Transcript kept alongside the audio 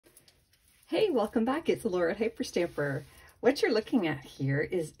Hey, welcome back. It's Laura at Hyperstamper. What you're looking at here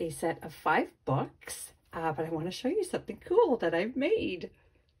is a set of 5 books, but I want to show you something cool that I've made.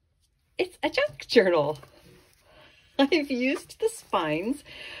 It's a junk journal. I've used the spines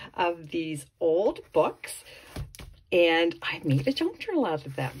of these old books and I've made a junk journal out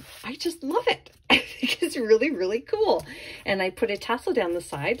of them. I just love it. I think it's really, really cool. And I put a tassel down the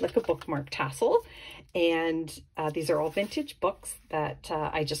side, like a bookmark tassel. And these are all vintage books that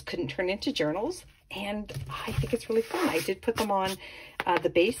I just couldn't turn into journals. And I think it's really fun. I did put them on. The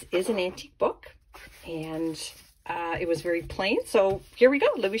base is an antique book and it was very plain. So here we go.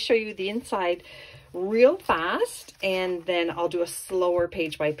 Let me show you the inside real fast. And then I'll do a slower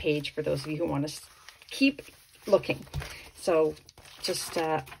page by page for those of you who want to keep looking. So just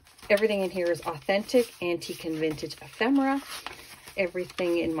everything in here is authentic, antique and vintage ephemera.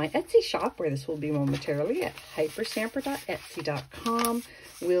 Everything in my Etsy shop, where this will be momentarily, at hyperstamper.etsy.com,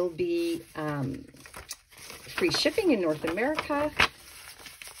 will be free shipping in North America.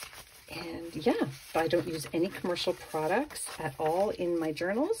 And yeah, I don't use any commercial products at all in my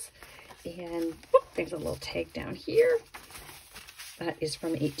journals. And whoop, there's a little tag down here. That is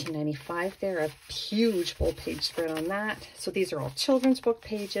from 1895 there, a huge full page spread on that. So these are all children's book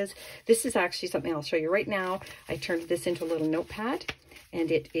pages. This is actually something I'll show you right now. I turned this into a little notepad, and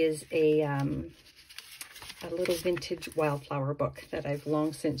it is a little vintage wildflower book that I've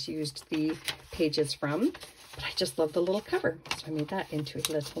long since used the pages from. But I just love the little cover. So I made that into a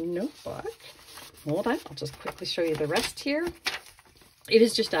little notebook. Hold on, I'll just quickly show you the rest here. It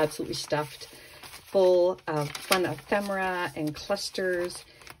is just absolutely stuffed full of fun ephemera and clusters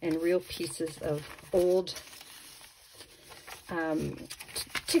and real pieces of old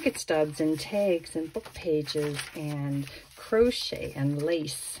ticket stubs and tags and book pages and crochet and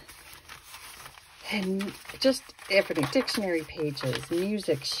lace and just everything, dictionary pages,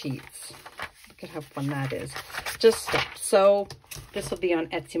 music sheets. Look at how fun that is. Just stuff. So this will be on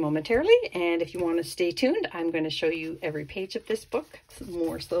Etsy momentarily, and if you want to stay tuned, I'm going to show you every page of this book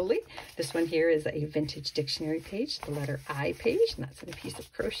more slowly. This one here is a vintage dictionary page, the letter I page, and that's in a piece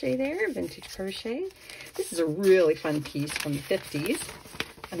of crochet there, vintage crochet. This is a really fun piece from the 50s,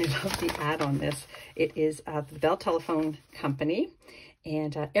 and I love the ad on this. It is the Bell Telephone Company,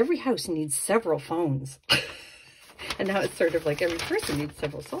 and every house needs several phones. And now it's sort of like every person needs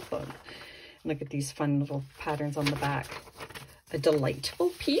several cell phones. Look at these fun little patterns on the back. A delightful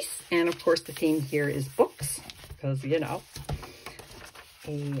piece. And of course the theme here is books, because you know.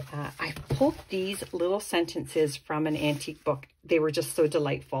 I pulled these little sentences from an antique book. They were just so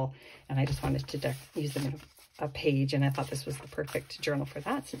delightful, and I just wanted to use them in a page, and I thought this was the perfect journal for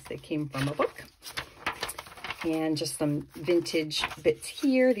that since they came from a book. And just some vintage bits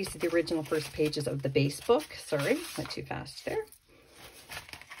here. These are the original first pages of the base book. Sorry, went too fast there.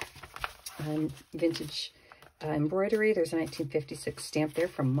 Vintage embroidery. There's a 1956 stamp there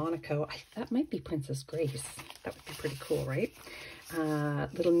from Monaco. That might be Princess Grace. That would be pretty cool, right?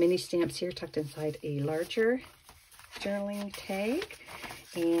 Little mini stamps here tucked inside a larger journaling tag.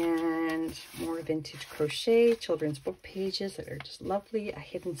 And more vintage crochet, children's book pages that are just lovely. A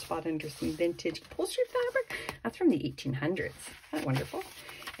hidden spot under some vintage upholstery fabric. That's from the 1800s. Isn't that wonderful?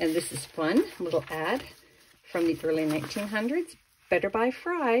 And this is fun. A little ad from the early 1900s. Better buy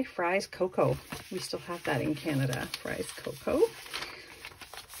Fry. Fry's Cocoa. We still have that in Canada. Fry's Cocoa.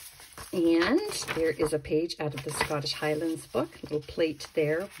 And there is a page out of the Scottish Highlands book. Little plate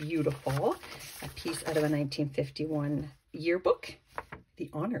there. Beautiful. A piece out of a 1951 yearbook. The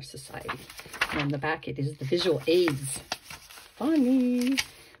Honor Society. And on the back it is the visual aids. Funny. A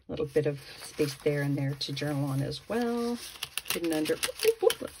little bit of space there and there to journal on as well. Hidden under.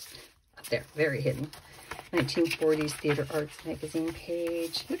 Up there. Very hidden. 1940s Theatre Arts magazine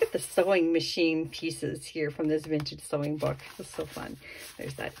page. Look at the sewing machine pieces here from this vintage sewing book. It's so fun.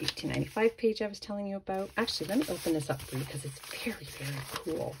 There's that 1895 page I was telling you about. Actually, let me open this up for you because it's very, very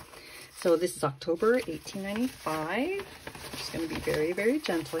cool. So this is October 1895. I'm just going to be very, very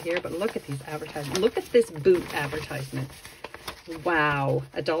gentle here, but look at these advertisements. Look at this boot advertisement. Wow,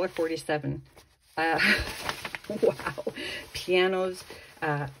 $1.47. Wow, pianos.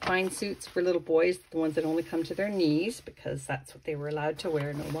 Fine suits for little boys, the ones that only come to their knees, because that's what they were allowed to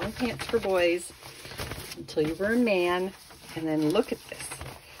wear. No long pants for boys until you were a man. And then look at this.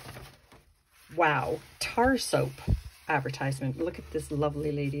 Wow, tar soap advertisement. Look at this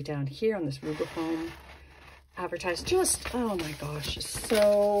lovely lady down here on this Rubicon advertised. Just, oh my gosh,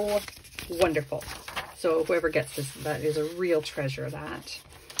 so wonderful. So whoever gets this, that is a real treasure, that.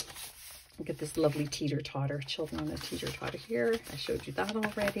 Look at this lovely teeter-totter, children on a teeter-totter here. I showed you that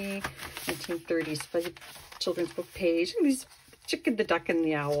already. 1930s fuzzy children's book page. And these chicken, the duck, and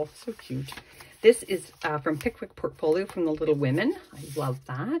the owl. So cute. This is from Pickwick Portfolio from the Little Women. I love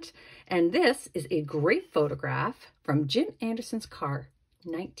that. And this is a great photograph from Jim Anderson's car,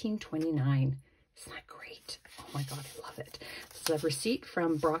 1929. Isn't that great? Oh my God, I love it. This is a receipt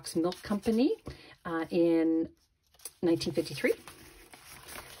from Brock's Milk Company in 1953.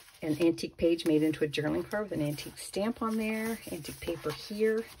 An antique page made into a journaling card with an antique stamp on there. Antique paper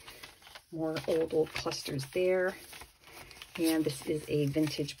here. More old clusters there. And this is a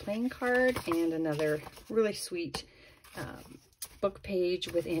vintage playing card and another really sweet book page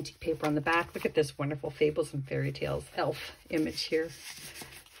with antique paper on the back. Look at this wonderful Fables and Fairy Tales elf image here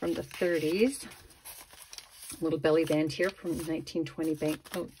from the 30s. Little belly band here from 1920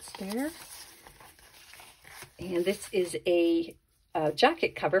 banknotes there. And this is a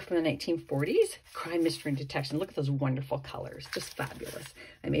jacket cover from the 1940s, Crime, Mystery, and Detection. Look at those wonderful colors, just fabulous.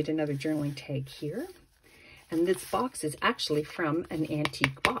 I made another journaling tag here. And this box is actually from an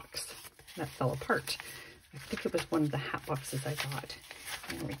antique box that fell apart. I think it was one of the hat boxes I got.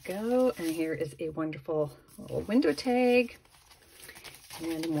 There we go. And here is a wonderful little window tag.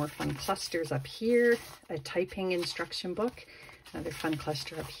 And more fun clusters up here. A typing instruction book. Another fun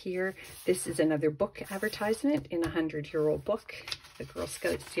cluster up here. This is another book advertisement in a 100-year-old book, the Girl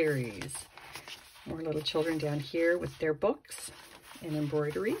Scout series. More little children down here with their books and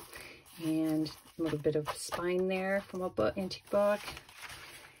embroidery. And a little bit of spine there from a antique book.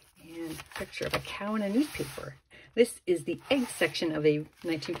 And a picture of a cow in a newspaper. This is the egg section of a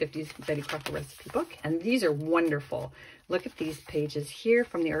 1950s Betty Crocker recipe book. And these are wonderful. Look at these pages here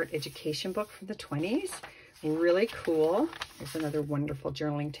from the art education book from the 20s. Really cool. There's another wonderful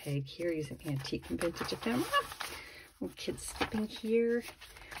journaling tag here using antique and vintage ephemera. Little kids skipping here.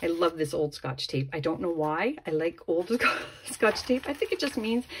 I love this old Scotch tape. I don't know why I like old Scotch tape. I think it just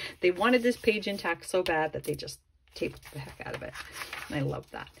means they wanted this page intact so bad that they just taped the heck out of it. And I love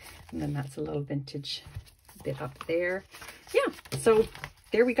that. And then that's a little vintage bit up there. Yeah, so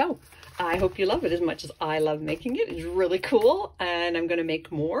there we go. I hope you love it as much as I love making it. It's really cool. And I'm going to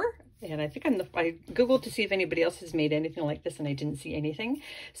make more. And I think I Googled to see if anybody else has made anything like this and I didn't see anything.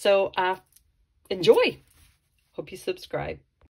 So enjoy. Hope you subscribe.